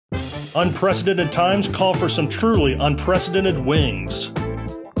Unprecedented times call for some truly unprecedented wings.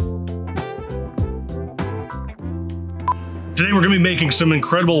 Today we're going to be making some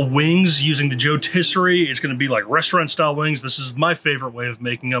incredible wings using the Joetisserie. It's going to be like restaurant style wings. This is my favorite way of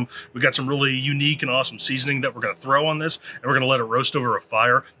making them. We got some really unique and awesome seasoning that we're going to throw on this, and we're going to let it roast over a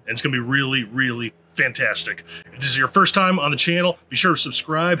fire, and it's going to be really, really fantastic. If this is your first time on the channel, be sure to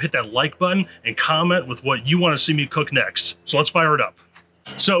subscribe, hit that like button, and comment with what you want to see me cook next. So let's fire it up.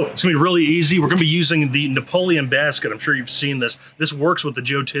 So it's gonna be really easy. We're gonna be using the Napoleon basket. I'm sure you've seen this. This works with the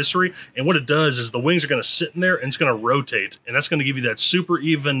Joetisserie, and what it does is the wings are gonna sit in there and it's gonna rotate, and that's gonna give you that super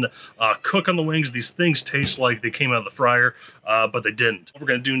even cook on the wings. These things taste like they came out of the fryer, but they didn't. What we're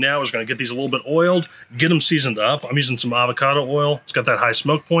gonna do now is we're gonna get these a little bit oiled, get them seasoned up. I'm using some avocado oil. It's got that high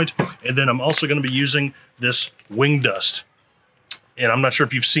smoke point, and then I'm also gonna be using this wing dust. And I'm not sure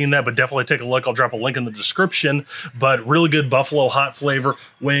if you've seen that, but definitely take a look. I'll drop a link in the description. But really good buffalo hot flavor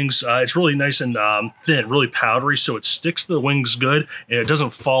wings. It's really nice and thin, really powdery, so it sticks to the wings good, and it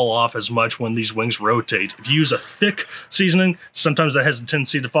doesn't fall off as much when these wings rotate. If you use a thick seasoning, sometimes that has a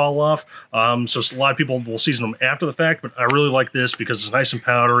tendency to fall off. So a lot of people will season them after the fact, but I really like this because it's nice and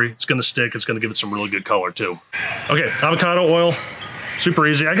powdery. It's going to stick. It's going to give it some really good color too. Okay, avocado oil, super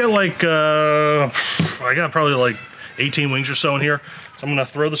easy. I got probably like 18 wings or so in here. So I'm gonna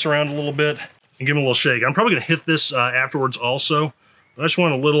throw this around a little bit and give them a little shake. I'm probably gonna hit this afterwards also, but I just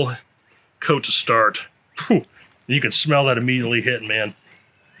want a little coat to start. Whew. You can smell that immediately hitting, man.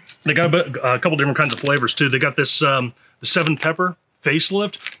 They got a couple different kinds of flavors too. They got this the 7 pepper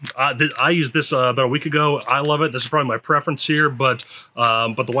facelift. I used this about a week ago. I love it. This is probably my preference here, but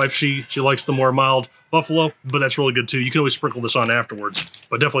the wife, she likes the more mild buffalo, but that's really good too. You can always sprinkle this on afterwards,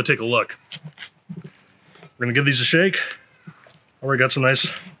 but definitely take a look. We're gonna give these a shake. Already got some nice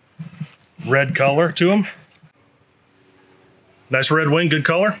red color to them. Nice red wing, good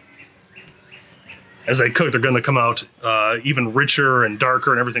color. As they cook, they're gonna come out even richer and darker,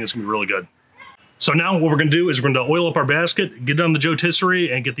 and everything is gonna be really good. So now what we're gonna do is we're gonna oil up our basket, get it on the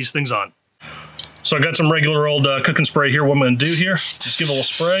Joetisserie, and get these things on. So I got some regular old cooking spray here. What I'm gonna do here, just give it a little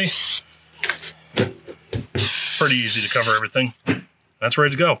spray. Pretty easy to cover everything. That's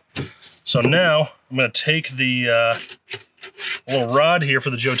ready to go. So now I'm going to take the little rod here for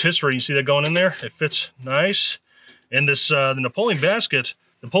the Joetisserie. You see that going in there? It fits nice. And this the Napoleon basket,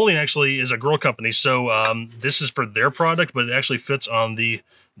 Napoleon actually is a grill company, so this is for their product, but it actually fits on the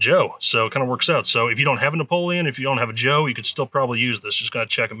Joe, so it kind of works out. So if you don't have a Napoleon, if you don't have a Joe, you could still probably use this. Just got to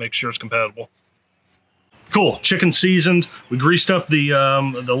check and make sure it's compatible. Cool, chicken seasoned. We greased up the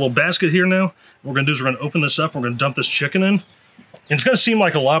little basket here now. What we're going to do is we're going to open this up. We're going to dump this chicken in. And it's going to seem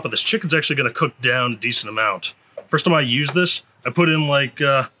like a lot, but this chicken's actually going to cook down a decent amount. First time I used this, I put in like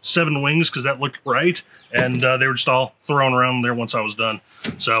 7 wings because that looked right, and they were just all thrown around there once I was done.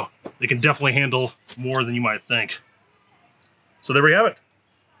 So they can definitely handle more than you might think. So there we have it.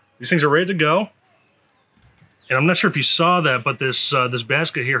 These things are ready to go. And I'm not sure if you saw that, but this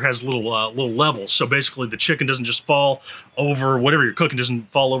basket here has little levels. So basically the chicken doesn't just fall over, whatever you're cooking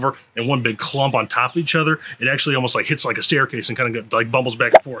doesn't fall over in one big clump on top of each other. It actually almost like hits like a staircase and kind of like bumbles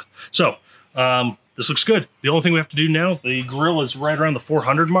back and forth. So this looks good. The only thing we have to do now, the grill is right around the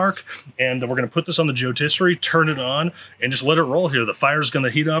 400 mark, and we're gonna put this on the Joetisserie, turn it on, and just let it roll here. The fire's gonna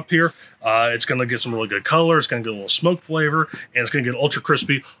heat up here. It's gonna get some really good color. It's gonna get a little smoke flavor, and it's gonna get ultra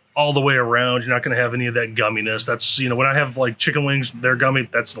crispy all the way around. You're not going to have any of that gumminess. That's, you know, when I have like chicken wings, they're gummy.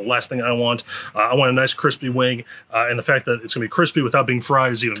 That's the last thing I want. I want a nice crispy wing, and the fact that it's going to be crispy without being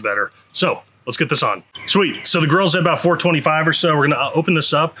fried is even better. So let's get this on. Sweet. So the grill's at about 425 or so. We're going to open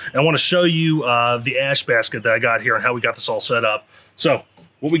this up, and I want to show you the ash basket that I got here and how we got this all set up. So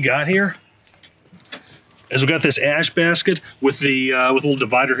what we got here is we got this ash basket with the with a little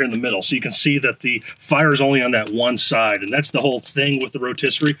divider here in the middle, so you can see that the fire is only on that one side, and that's the whole thing with the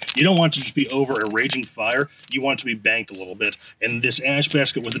rotisserie. You don't want it to just be over a raging fire. You want it to be banked a little bit, and this ash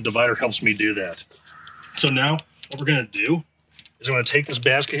basket with the divider helps me do that. So now what we're going to do is I'm going to take this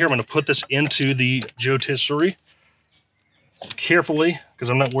basket here. I'm going to put this into the Joetisserie carefully because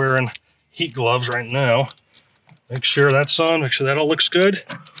I'm not wearing heat gloves right now. Make sure that's on. Make sure that all looks good.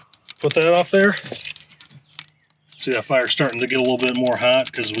 Put that off there. See that fire starting to get a little bit more hot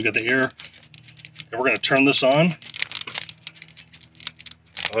because we got the air. And we're going to turn this on.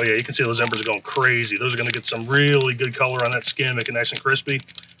 Oh yeah, you can see those embers are going crazy. Those are going to get some really good color on that skin, make it nice and crispy.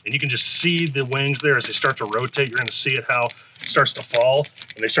 And you can just see the wings there as they start to rotate. You're going to see it how it starts to fall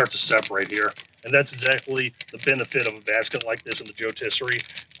and they start to separate here. And that's exactly the benefit of a basket like this in the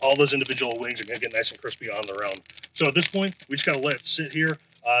Joetisserie. All those individual wings are going to get nice and crispy on their own. So at this point, we just got to let it sit here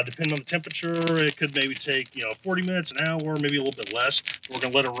Depending on the temperature, it could maybe take, 40 minutes, an hour, maybe a little bit less. We're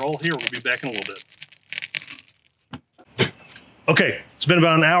gonna let it roll here. We're gonna be back in a little bit. Okay, it's been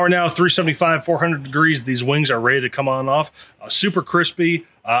about an hour now, 375, 400 degrees. These wings are ready to come on off. Super crispy.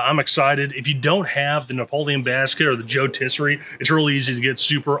 I'm excited. If you don't have the Napoleon basket or the Joetisserie, it's really easy to get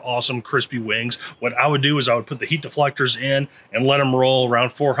super awesome crispy wings. What I would do is I would put the heat deflectors in and let them roll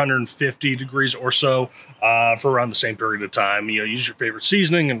around 450 degrees or so for around the same period of time. Use your favorite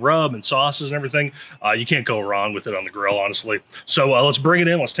seasoning and rub and sauces and everything. You can't go wrong with it on the grill, honestly. So let's bring it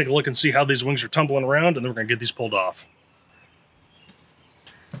in. Let's take a look and see how these wings are tumbling around, and then we're gonna get these pulled off.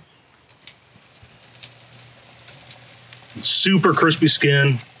 Super crispy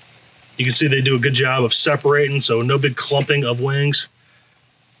skin. You can see they do a good job of separating, so no big clumping of wings.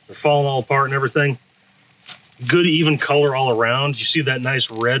 They're falling all apart and everything. Good even color all around. You see that nice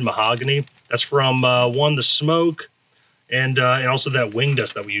red mahogany? That's from the smoke and also that wing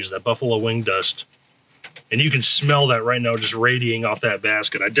dust that we use, that buffalo wing dust. And you can smell that right now just radiating off that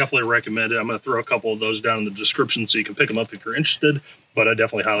basket. I definitely recommend it. I'm going to throw a couple of those down in the description so you can pick them up if you're interested, but I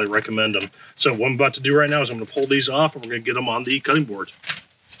definitely highly recommend them. So what I'm about to do right now is I'm going to pull these off and we're going to get them on the cutting board.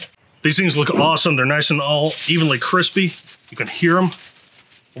 These things look awesome. They're nice and all evenly crispy. You can hear them.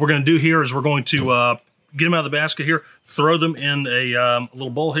 What we're going to do here is we're going to get them out of the basket here, throw them in a little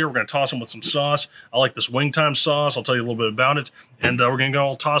bowl here. We're going to toss them with some sauce. I like this Wing Time sauce. I'll tell you a little bit about it. And we're going to get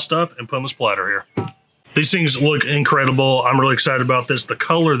all tossed up and put on this platter here. These things look incredible. I'm really excited about this. The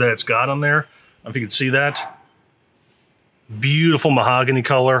color that it's got on there, I don't know if you can see that. Beautiful mahogany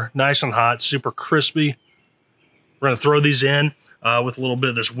color, nice and hot, super crispy. We're gonna throw these in with a little bit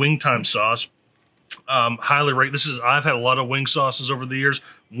of this Wing Time sauce. Highly rate. I've had a lot of wing sauces over the years.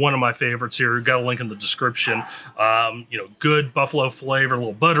 One of my favorites here. We've got a link in the description. Good buffalo flavor, a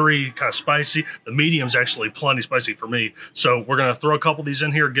little buttery, kind of spicy. The medium's actually plenty spicy for me. So we're gonna throw a couple of these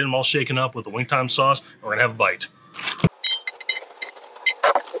in here, get them all shaken up with the Wing Time sauce. And we're gonna have a bite.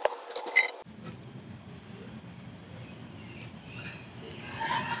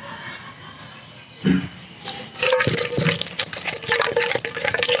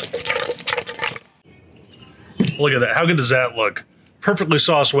 Look at that. How good does that look? Perfectly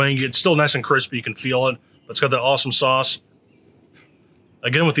sauced wing. It's still nice and crispy. You can feel it, but it's got that awesome sauce.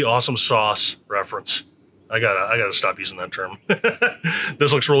 Again, with the awesome sauce reference. I gotta stop using that term.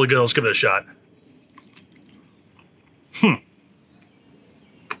 This looks really good. Let's give it a shot.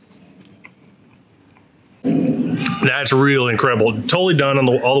 That's really incredible. Totally done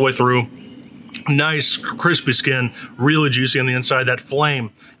all the way through. Nice crispy skin, really juicy on the inside. That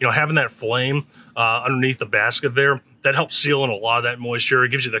flame, having that flame underneath the basket there, that helps seal in a lot of that moisture. It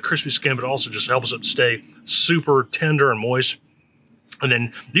gives you that crispy skin, but also just helps it stay super tender and moist. And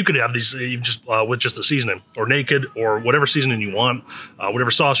then you could have these just with just the seasoning, or naked, or whatever seasoning you want, whatever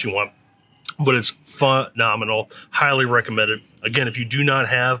sauce you want. But it's phenomenal. Highly recommend it. Again, if you do not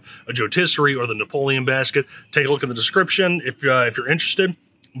have a Joetisserie or the Napoleon basket, take a look in the description if you're interested.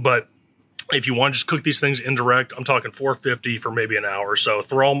 But if you want to just cook these things indirect, I'm talking 450 for maybe an hour. So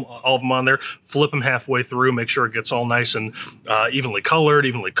throw all of them on there, flip them halfway through, make sure it gets all nice and evenly colored,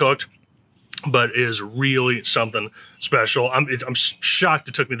 evenly cooked. But it is really something special. I'm shocked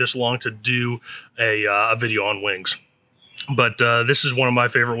it took me this long to do a video on wings. But this is one of my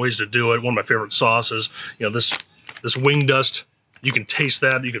favorite ways to do it. One of my favorite sauces. This wing dust. You can taste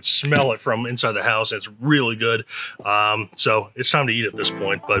that. You can smell it from inside the house. It's really good. So it's time to eat at this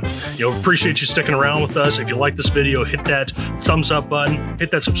point. But appreciate you sticking around with us. If you like this video, hit that thumbs up button,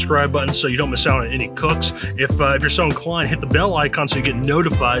 hit that subscribe button so you don't miss out on any cooks. If you're so inclined, hit the bell icon so you get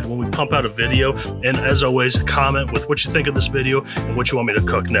notified when we pump out a video. And as always, comment with what you think of this video and what you want me to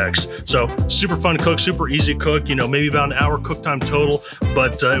cook next. So super fun cook, super easy cook. Maybe about an hour cook time total,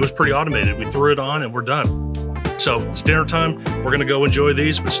 but it was pretty automated. We threw it on and we're done. So it's dinner time. We're gonna go enjoy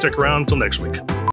these, but stick around until next week.